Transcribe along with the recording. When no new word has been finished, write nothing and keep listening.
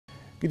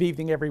Good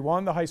evening,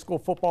 everyone. The high school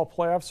football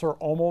playoffs are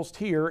almost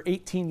here.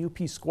 18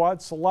 UP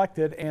squads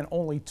selected, and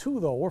only 2,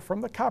 though, were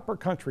from the Copper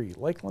Country,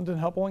 Lakeland and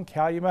Hubble and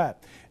Calumet.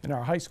 In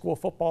our high school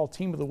football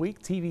team of the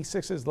week,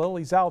 TV6's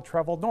Lily Zhao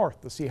traveled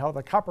north to see how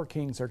the Copper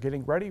Kings are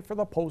getting ready for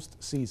the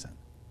postseason.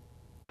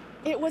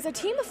 It was a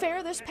team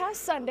affair this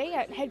past Sunday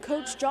at head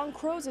coach John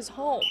Crow's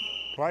home.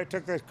 Well, I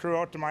took the crew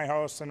out to my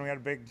house, and we had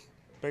a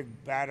big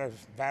vat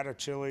of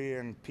chili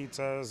and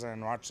pizzas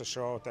and watched the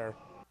show out there.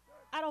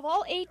 Out of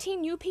all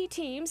 18 UP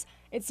teams,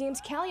 it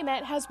seems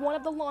Calumet has one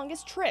of the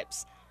longest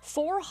trips,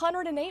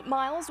 408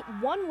 miles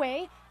one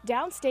way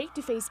downstate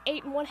to face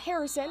 8-1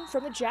 Harrison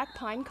from the Jack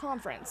Pine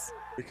Conference.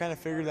 We kind of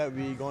figured that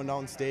we'd be going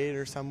downstate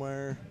or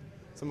somewhere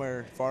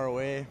far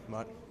away,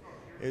 but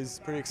it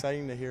was pretty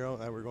exciting to hear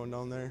that we're going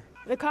down there.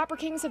 The Copper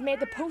Kings have made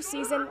the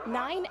postseason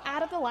 9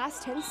 out of the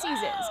last 10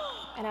 seasons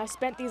and have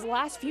spent these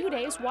last few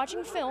days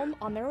watching film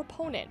on their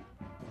opponent.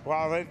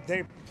 Well,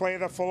 they play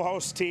the full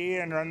house tee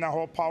and run the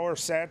whole power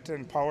set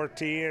and power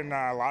tee and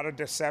a lot of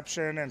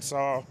deception, and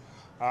so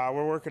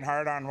we're working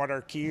hard on what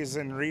our keys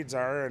and reads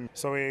are, and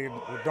so we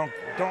don't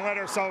let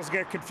ourselves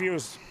get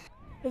confused.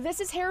 This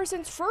is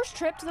Harrison's first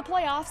trip to the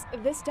playoffs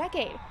this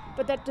decade,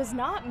 but that does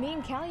not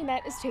mean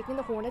Calumet is taking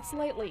the Hornets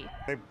lightly.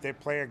 They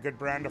play a good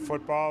brand of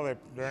football.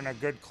 They're in a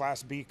good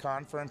Class B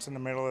conference in the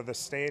middle of the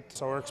state,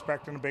 so we're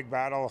expecting a big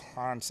battle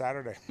on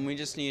Saturday. We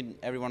just need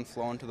everyone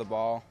flowing to the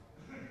ball,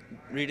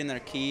 reading their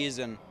keys,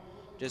 and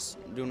just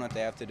doing what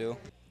they have to do.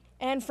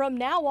 And from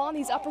now on,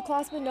 these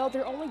upperclassmen know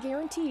they're only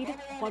guaranteed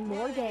one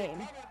more game.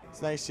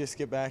 It's nice to just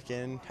get back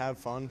in, have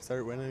fun,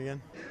 start winning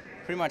again.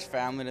 Pretty much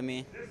family to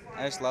me.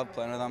 I just love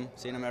playing with them,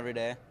 seeing them every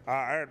day.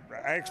 I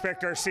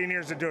expect our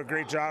seniors to do a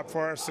great job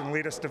for us and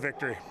lead us to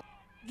victory.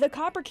 The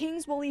Copper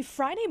Kings will leave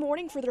Friday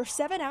morning for their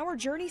 7-hour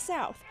journey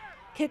south.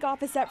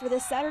 Kickoff is set for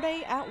this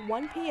Saturday at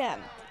 1 p.m.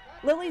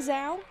 Lily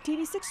Zhao,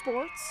 TV6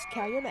 Sports,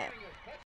 Calumet.